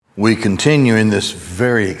We continue in this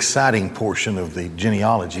very exciting portion of the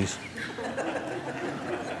genealogies.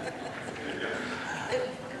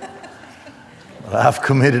 But I've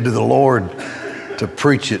committed to the Lord to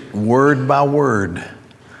preach it word by word.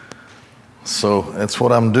 So that's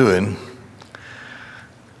what I'm doing.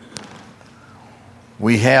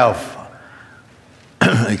 We have,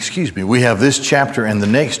 we have this chapter and the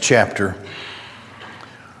next chapter.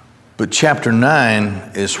 But chapter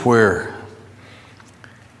 9 is where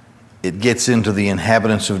it gets into the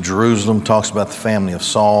inhabitants of Jerusalem, talks about the family of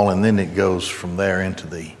Saul, and then it goes from there into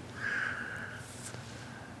the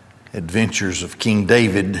adventures of King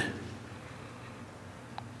David.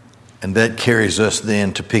 And that carries us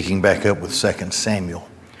then to picking back up with 2 Samuel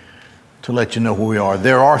to let you know where we are.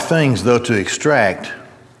 There are things, though, to extract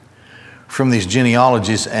from these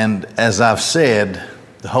genealogies, and as I've said,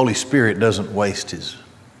 the Holy Spirit doesn't waste his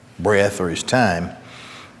breath or his time.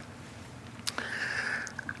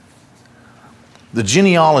 The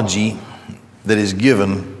genealogy that is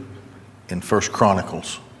given in 1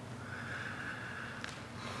 Chronicles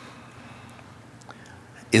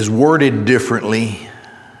is worded differently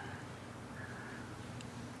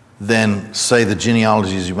than, say, the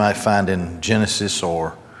genealogies you might find in Genesis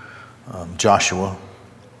or Joshua.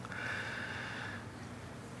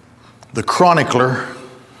 The chronicler,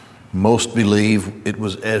 most believe it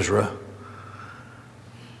was Ezra,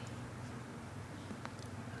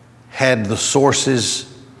 had the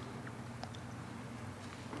sources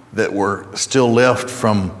that were still left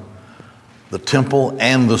from the temple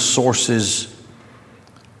and the sources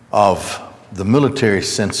of the military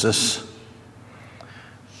census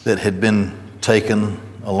that had been taken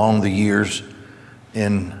along the years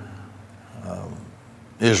in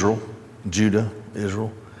Israel.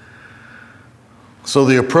 So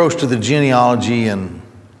the approach to the genealogy and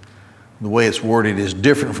the way it's worded is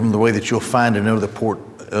different from the way that you'll find in other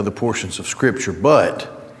portions of Scripture,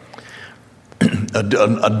 but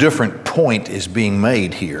a different point is being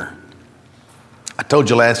made here. I told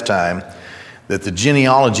you last time that the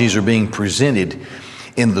genealogies are being presented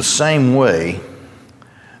in the same way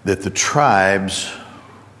that the tribes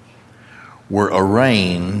were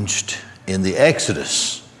arranged in the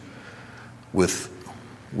Exodus, with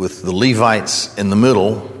the Levites in the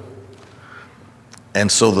middle, and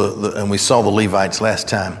so and we saw the Levites last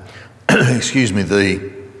time.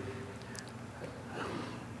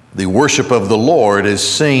 The worship of the Lord is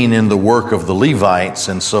seen in the work of the Levites,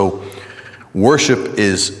 and so worship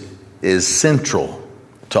is central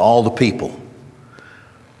to all the people.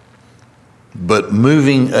 But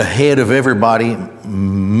moving ahead of everybody,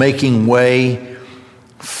 making way,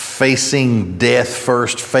 facing death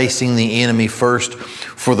first, facing the enemy first,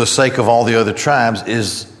 for the sake of all the other tribes,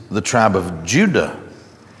 is the tribe of Judah,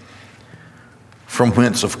 from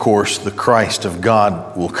whence, of course, the Christ of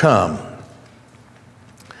God will come.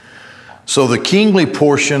 So the kingly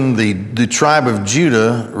portion, the tribe of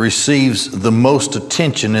Judah, receives the most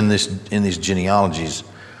attention in these genealogies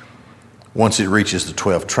once it reaches the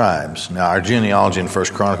 12 tribes. Now, our genealogy in 1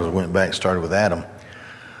 Chronicles went back, started with Adam.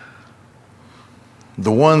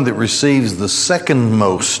 The one that receives the second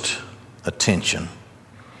most attention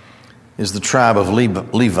is the tribe of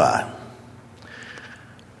Levi.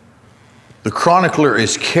 The chronicler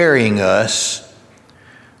is carrying us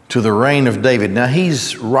to the reign of David. Now,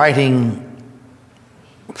 he's writing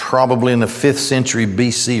probably in the 5th century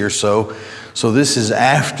BC or so. So this is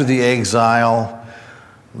after the exile.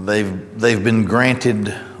 They've been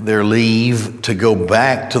granted their leave to go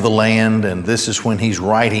back to the land, and this is when he's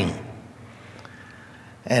writing.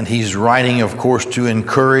 And he's writing, of course, to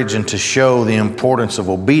encourage and to show the importance of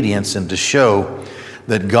obedience and to show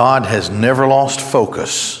that God has never lost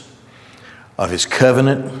focus of his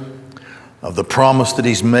covenant, of the promise that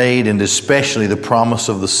he's made, and especially the promise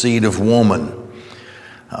of the seed of woman.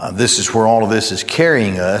 This is where all of this is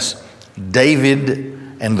carrying us. David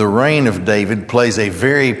and the reign of David plays a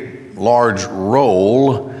very large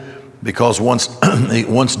role, because once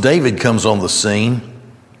David comes on the scene,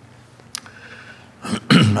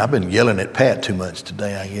 I've been yelling at Pat too much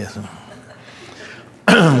today, I guess.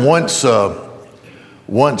 Once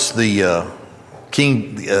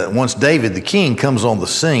David the king comes on the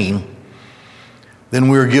scene, then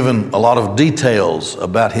we're given a lot of details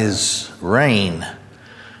about his reign,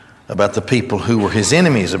 about the people who were his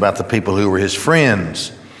enemies, about the people who were his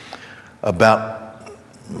friends, about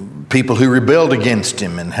people who rebelled against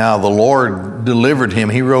him and how the Lord delivered him.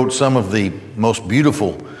 He wrote some of the most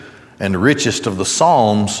beautiful and richest of the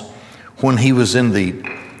Psalms when he was in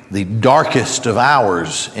the darkest of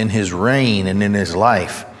hours in his reign and in his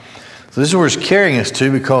life. So this is where it's carrying us to,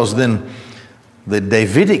 because then the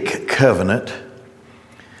Davidic covenant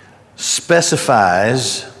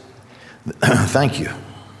specifies, thank you.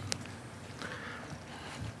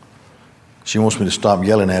 She wants me to stop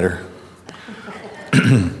yelling at her.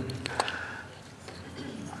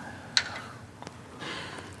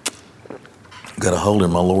 Got a hold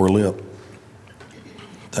in my lower lip.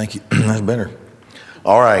 Thank you. That's better.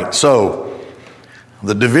 All right. So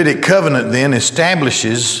the Davidic covenant then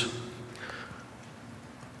establishes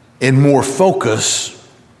in more focus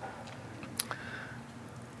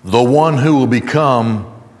the one who will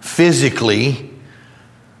become physically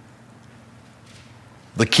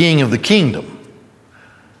the king of the kingdom.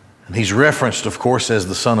 And he's referenced, of course, as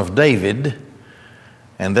the son of David.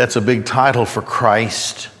 And that's a big title for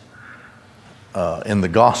Christ in the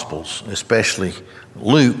Gospels, especially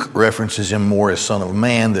Luke references him more as son of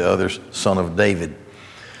man, the other son of David.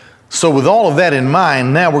 So with all of that in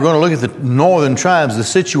mind, now we're going to look at the northern tribes, the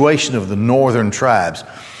situation of the northern tribes.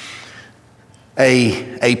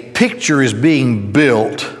 A picture is being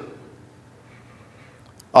built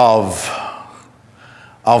of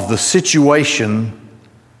the situation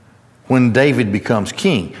when David becomes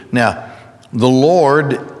king. Now, the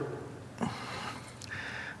Lord,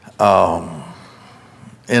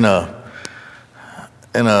 in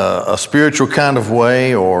a spiritual kind of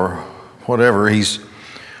way or whatever,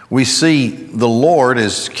 we see the Lord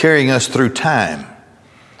is carrying us through time.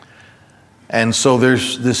 And so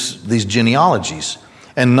there's these genealogies,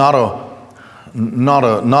 and not a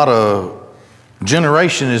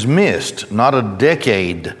generation is missed, not a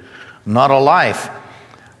decade, not a life.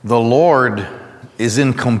 The Lord is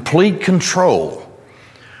in complete control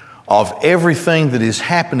of everything that is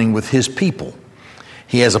happening with His people.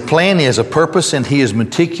 He has a plan, He has a purpose, and He is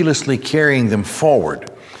meticulously carrying them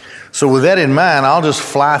forward. So with that in mind, I'll just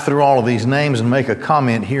fly through all of these names and make a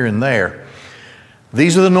comment here and there.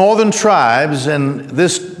 These are the northern tribes, and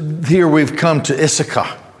here we've come to Issachar.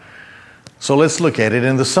 So let's look at it.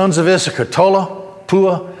 And the sons of Issachar, Tola,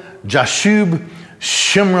 Pua, Jashub,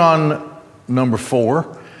 Shimron, number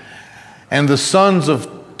 4. And the sons of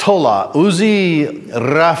Tola, Uzi,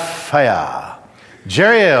 Raphiah,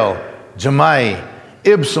 Jeriel, Jamai,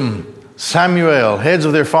 Ibsam, Samuel, heads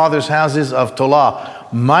of their fathers' houses of Tola,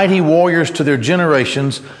 mighty warriors to their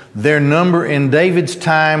generations. Their number in David's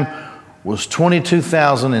time was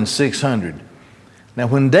 22,600. Now,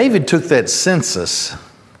 when David took that census,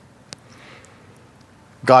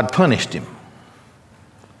 God punished him.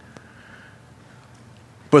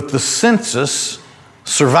 But the census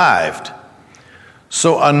survived.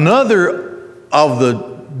 So another of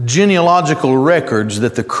the genealogical records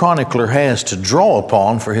that the chronicler has to draw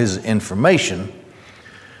upon for his information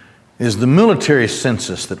is the military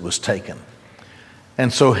census that was taken.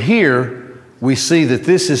 And so here we see that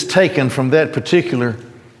this is taken from that particular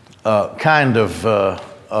kind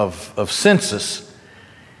of census.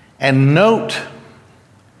 And note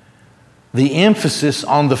the emphasis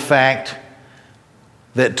on the fact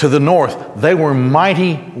that to the north, they were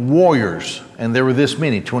mighty warriors, and there were this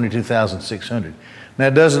many, 22,600. Now,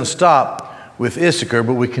 it doesn't stop with Issachar,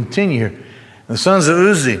 but we continue here. The sons of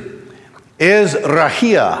Uzi,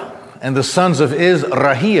 Izrahiah, and the sons of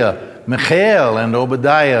Izrahiah, Michael and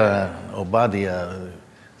Obadiah,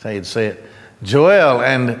 that's how you'd say it, Joel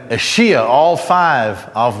and Ashiah, all 5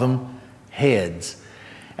 of them heads,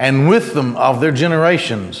 and with them of their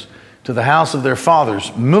generations, to the house of their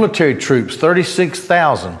fathers, military troops,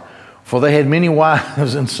 36,000, for they had many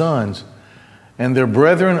wives and sons. And their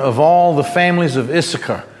brethren of all the families of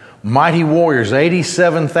Issachar, mighty warriors,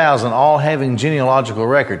 87,000, all having genealogical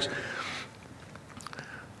records.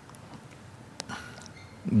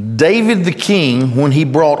 David the king, when he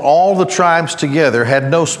brought all the tribes together, had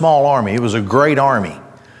no small army. It was a great army.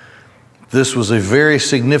 This was a very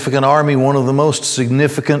significant army, one of the most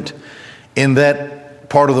significant in that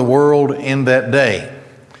part of the world in that day.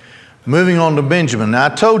 Moving on to Benjamin. Now, I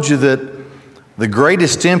told you that the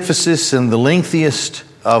greatest emphasis and the lengthiest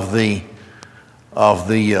of the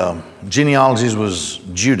genealogies was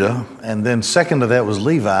Judah, and then second to that was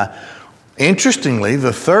Levi. Interestingly,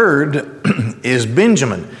 the third is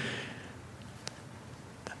Benjamin.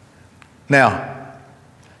 Now,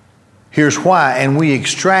 here's why, and we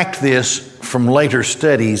extract this from later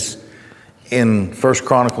studies in 1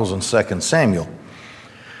 Chronicles and 2 Samuel.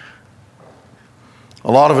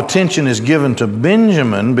 A lot of attention is given to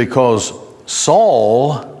Benjamin because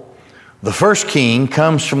Saul, the first king,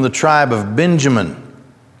 comes from the tribe of Benjamin.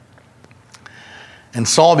 And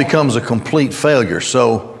Saul becomes a complete failure.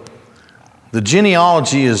 So the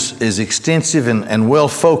genealogy is extensive and well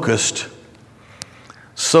focused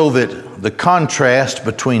so that the contrast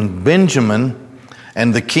between Benjamin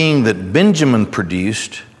and the king that Benjamin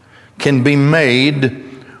produced can be made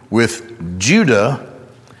with Judah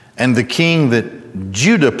and the king that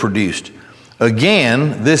Judah produced.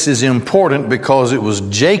 Again, this is important because it was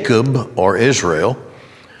Jacob, or Israel,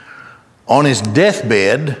 on his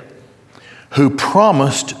deathbed, who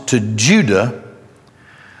promised to Judah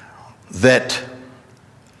that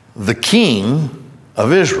the king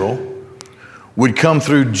of Israel would come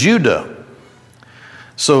through Judah.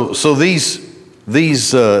 So these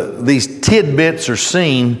tidbits are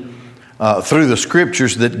seen through the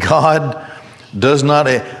scriptures that God does not.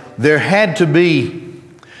 There had to be,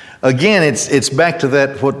 again, it's back to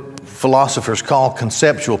that what philosophers call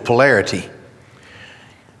conceptual polarity.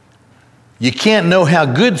 You can't know how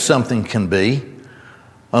good something can be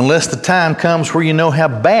unless the time comes where you know how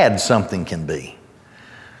bad something can be.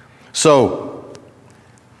 So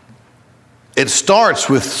it starts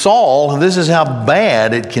with Saul, and this is how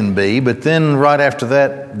bad it can be, but then right after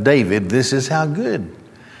that, David, this is how good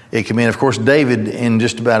it can be. And of course, David, in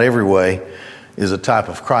just about every way, is a type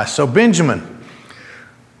of Christ. So Benjamin,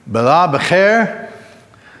 Bela, Becher,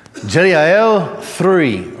 Jeriel,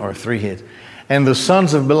 three heads. And the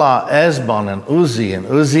sons of Bela, Esbon and Uzi and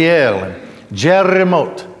Uziel and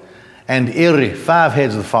Jeremoth and Iri, 5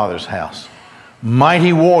 heads of the father's house.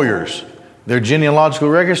 Mighty warriors. Their genealogical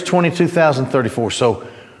records, 22,034. So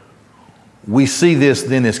we see this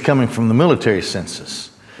then as coming from the military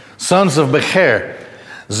census. Sons of Becher,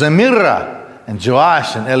 Zemirah and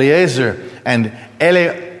Joash and Eliezer and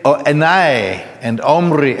Elioenai and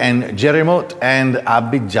Omri and Jeremoth and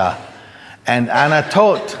Abijah and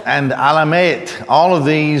Anatot and Alamet. All of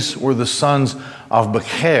these were the sons of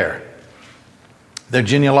Becher. Their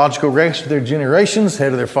genealogical records, their generations,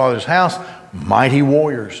 head of their father's house, mighty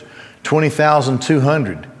warriors,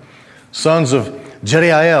 20,200. Sons of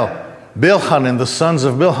Jeriel, Bilhan and the sons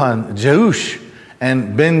of Bilhan, Jeush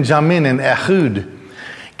and Benjamin and Ehud,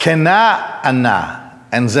 Kena'anah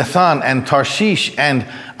and Zethan and Tarshish and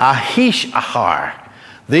Ahishahar.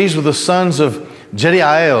 These were the sons of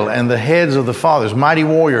Jediael and the heads of the fathers, mighty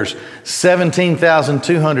warriors,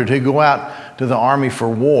 17,200 who go out to the army for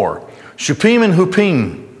war. Shupim and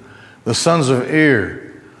Hupim, the sons of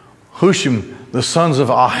Ir. Hushim, the sons of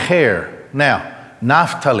Aher. Now,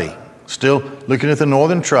 Naphtali, still looking at the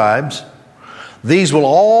northern tribes. These will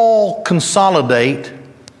all consolidate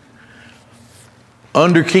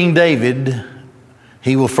under King David.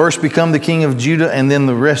 He will first become the king of Judah, and then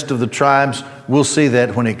the rest of the tribes. We'll see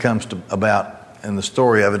that when it comes to about in the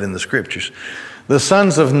story of it in the scriptures. The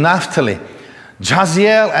sons of Naphtali,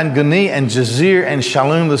 Jaziel and Guni and Jazir and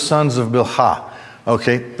Shalom, the sons of Bilhah.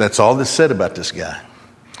 Okay, that's all that's said about this guy.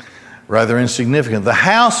 Rather insignificant. The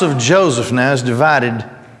house of Joseph now is divided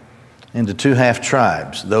into 2 half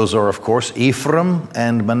tribes. Those are, of course, Ephraim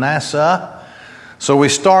and Manasseh. So we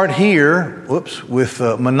start here, with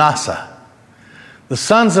Manasseh. The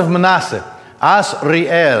sons of Manasseh,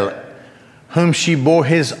 Asriel, whom she bore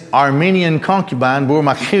his Armenian concubine, bore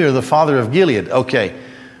Machir, the father of Gilead. Okay,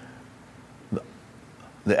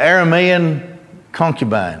 the Aramean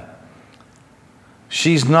concubine,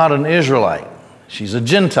 she's not an Israelite. She's a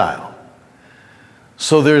Gentile.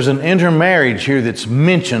 So there's an intermarriage here that's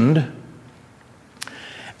mentioned.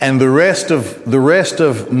 And the rest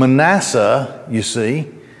of Manasseh, you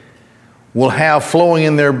see, will have flowing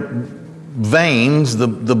in their veins the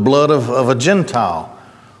blood of a Gentile.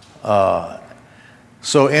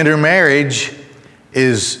 So intermarriage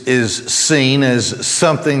is seen as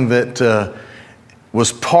something that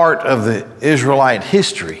was part of the Israelite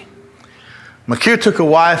history. Machir took a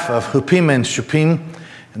wife of Hupim and Shupim,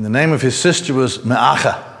 and the name of his sister was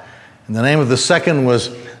Me'acha, and the name of the second was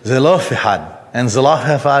Zelophehad. And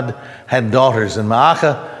Zelophehad had daughters, and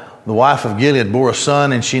Me'acha, the wife of Gilead, bore a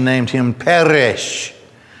son, and she named him Peresh.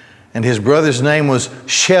 And his brother's name was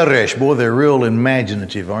Sheresh. Boy, they're real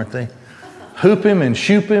imaginative, aren't they? Hupim and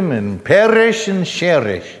Shupim and Peresh and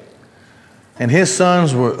Sheresh. And his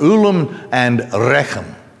sons were Ulam and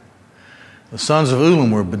Rechem. The sons of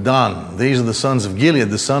Ulam were Bedan. These are the sons of Gilead,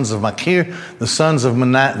 the sons of Machir, the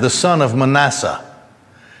son of Manasseh.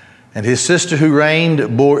 And his sister who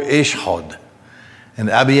reigned bore Ishhod and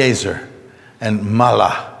Abiezer and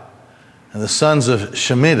Malah. And the sons of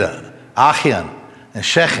Shemida, Achian and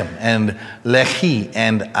Shechem and Lehi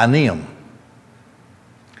and Aniam.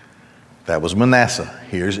 That was Manasseh.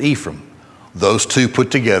 Here's Ephraim. Those two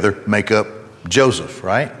put together make up Joseph,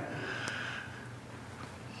 right?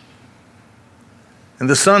 And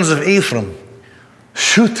the sons of Ephraim,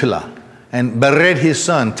 Shutela, and Bered his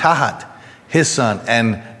son, Tahat his son,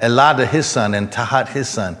 and Elada his son, and Tahat his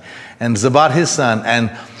son, and Zabad his son, and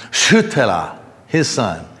Shutela his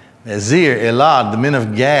son, Azir, Elad, the men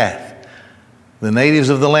of Gath, the natives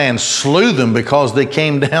of the land, slew them because they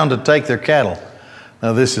came down to take their cattle.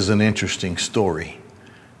 Now this is an interesting story.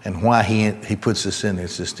 And why he puts this in there,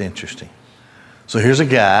 it's just interesting. So here's a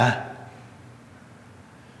guy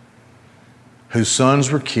whose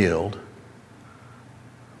sons were killed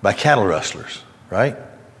by cattle rustlers, right?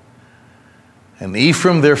 And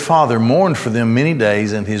Ephraim, their father, mourned for them many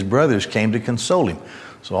days, and his brothers came to console him.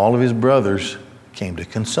 So all of his brothers came to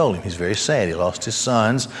console him. He's very sad. He lost his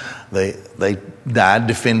sons. They died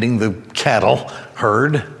defending the cattle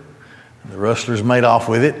herd. The rustlers made off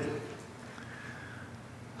with it.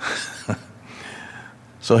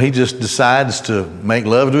 So he just decides to make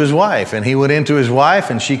love to his wife. And he went into his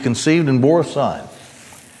wife, and she conceived and bore a son.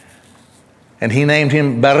 And he named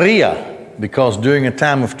him Beriah, because during a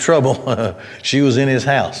time of trouble, she was in his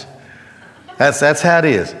house. That's how it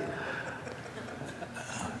is.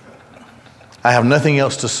 I have nothing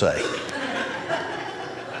else to say.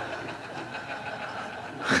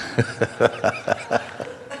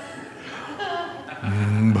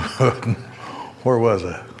 Where was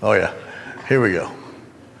I? Oh yeah, here we go.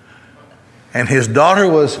 And his daughter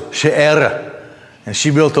was She'erah, and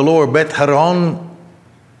she built the lower Bet Haron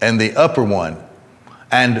and the upper one,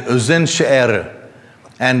 and Uzen She'erah,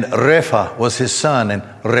 and Repha was his son, and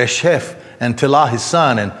Resheph, and Telah his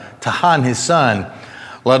son, and Tahan his son,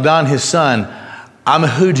 Ladan his son,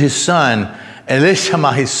 Ammihud his son,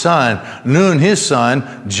 Elishama his son, Nun his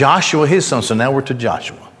son, Joshua his son. So now we're to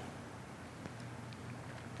Joshua.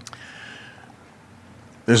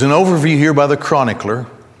 There's an overview here by the chronicler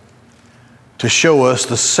to show us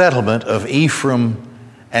the settlement of Ephraim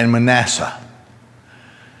and Manasseh.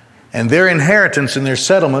 And their inheritance and their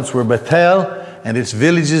settlements were Bethel and its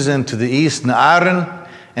villages, and to the east Naaran,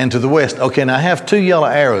 and to the west. Okay, now I have two yellow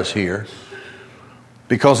arrows here,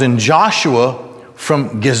 because in Joshua,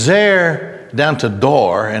 from Gezer down to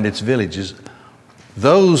Dor and its villages,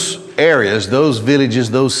 those areas, those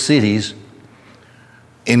villages, those cities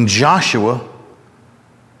in Joshua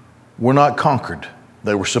were not conquered.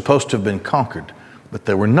 They were supposed to have been conquered, but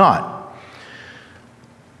they were not.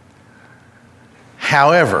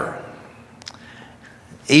 However,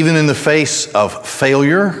 even in the face of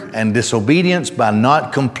failure and disobedience by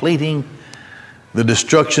not completing the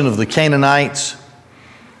destruction of the Canaanites,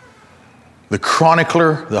 the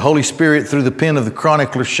chronicler, the Holy Spirit through the pen of the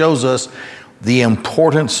chronicler, shows us the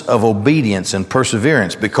importance of obedience and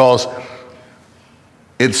perseverance, because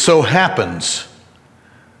it so happens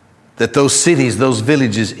that those cities, those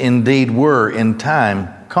villages indeed were in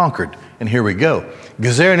time conquered. And here we go.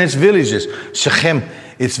 Gezer and its villages, Shechem,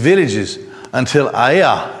 its villages, until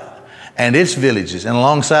Aiah and its villages. And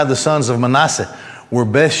alongside the sons of Manasseh were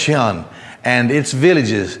Beth-shean and its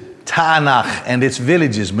villages, Taanach and its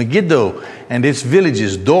villages, Megiddo and its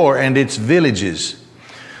villages, Dor and its villages.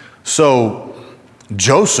 So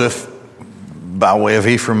Joseph, by way of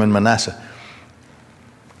Ephraim and Manasseh,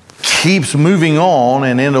 keeps moving on,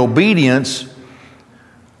 and in obedience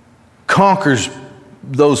conquers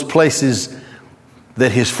those places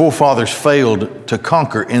that his forefathers failed to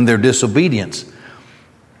conquer in their disobedience.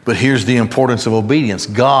 But here's the importance of obedience.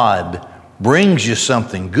 God brings you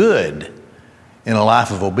something good in a life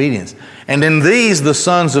of obedience. And in these, the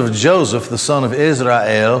sons of Joseph, the son of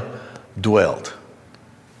Israel, dwelt.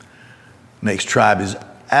 Next tribe is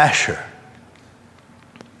Asher.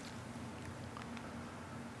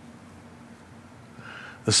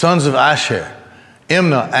 The sons of Asher,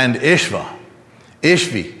 Imnah and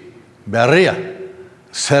Ishvi, Beriah,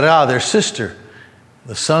 Serah, their sister.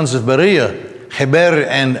 The sons of Beriah, Heber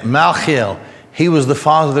and Malchiel. He was the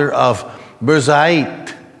father of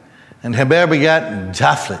Birzait. And Heber begat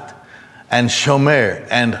Japhlet and Shomer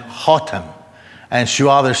and Hotam. And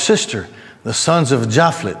Shuah, their sister, the sons of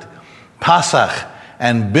Japhlet, Pasach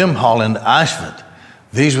and Bimhal and Ashvat.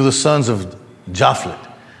 These were the sons of Japhlet.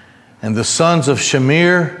 And the sons of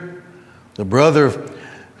Shemir, the brother of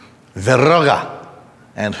Veroga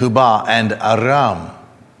and Hubah and Aram.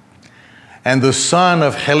 And the son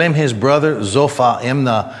of Helem, his brother, Zophah,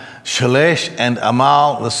 Imnah, Shalesh and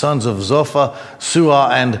Amal, the sons of Zophah, Suah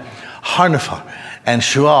and Harnephar, and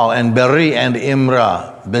Shual and Beri and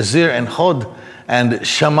Imrah, Bezir and Hod, and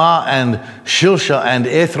Shammah and Shilsha and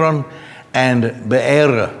Ethron and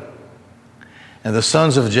Be'er. And the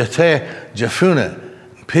sons of Jether, Jephunneh,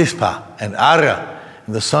 Pispa and Ara,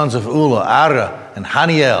 and the sons of Ulah, Ara and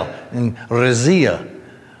Haniel and Reziah.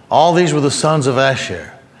 All these were the sons of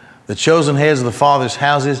Asher, the chosen heads of the fathers'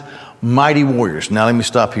 houses, mighty warriors. Now let me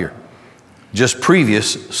stop here. Just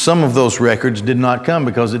previous, some of those records did not come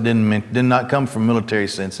because it did not come from military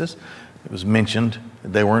census. It was mentioned,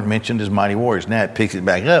 they weren't mentioned as mighty warriors. Now it picks it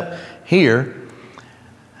back up here,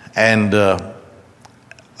 and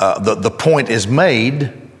the point is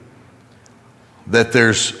made that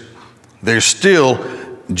there's still,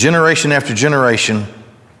 generation after generation,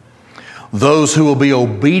 those who will be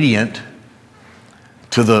obedient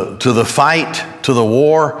to the fight, to the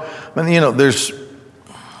war. I mean, you know,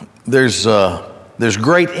 there's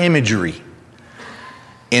great imagery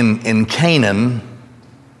in Canaan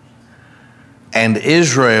and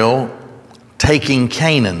Israel taking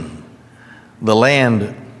Canaan, the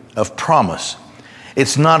land of promise.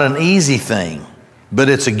 It's not an easy thing, but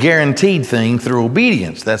it's a guaranteed thing through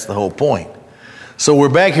obedience. That's the whole point. So we're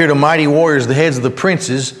back here to mighty warriors, the heads of the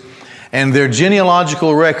princes, and their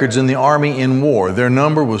genealogical records in the army in war. Their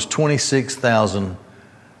number was 26,000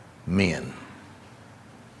 men.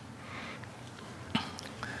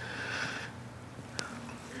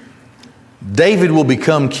 David will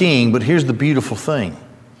become king, but here's the beautiful thing.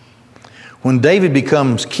 When David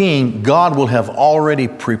becomes king, God will have already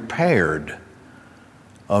prepared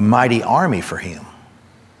a mighty army for him.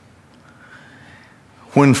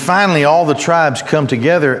 When finally all the tribes come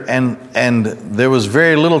together, and there was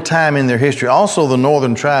very little time in their history, also the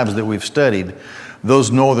northern tribes that we've studied,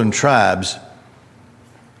 those northern tribes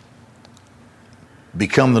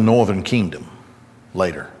become the northern kingdom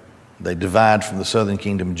later. They divide from the southern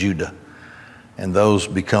kingdom, Judah, and those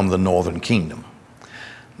become the northern kingdom.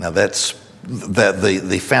 Now that's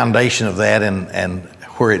the foundation of that, and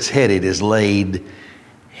where it's headed is laid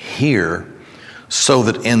here, so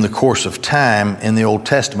that in the course of time in the Old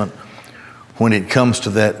Testament, when it comes to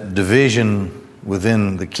that division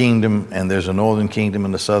within the kingdom, and there's a northern kingdom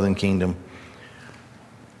and a southern kingdom,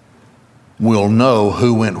 we'll know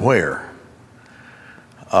who went where.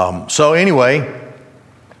 So anyway,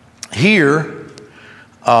 here,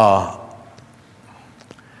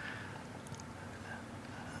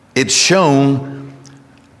 it's shown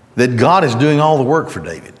that God is doing all the work for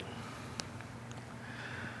David.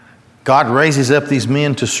 God raises up these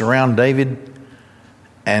men to surround David,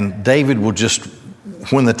 and David will just,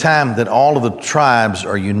 when the time that all of the tribes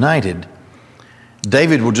are united,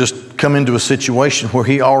 David will just come into a situation where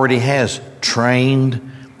he already has trained,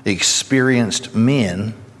 experienced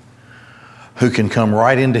men who can come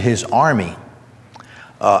right into his army.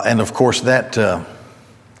 And of course that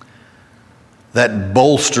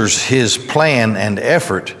bolsters his plan and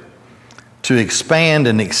effort to expand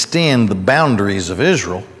and extend the boundaries of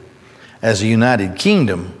Israel as a united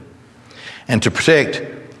kingdom, and to protect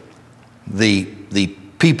the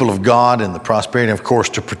people of God and the prosperity, of course,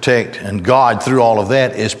 to protect, and God through all of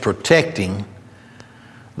that is protecting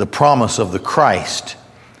the promise of the Christ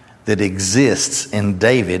that exists in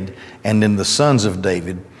David and in the sons of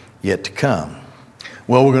David yet to come.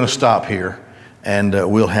 Well, we're going to stop here, and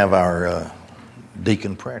we'll have our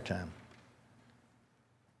deacon prayer time.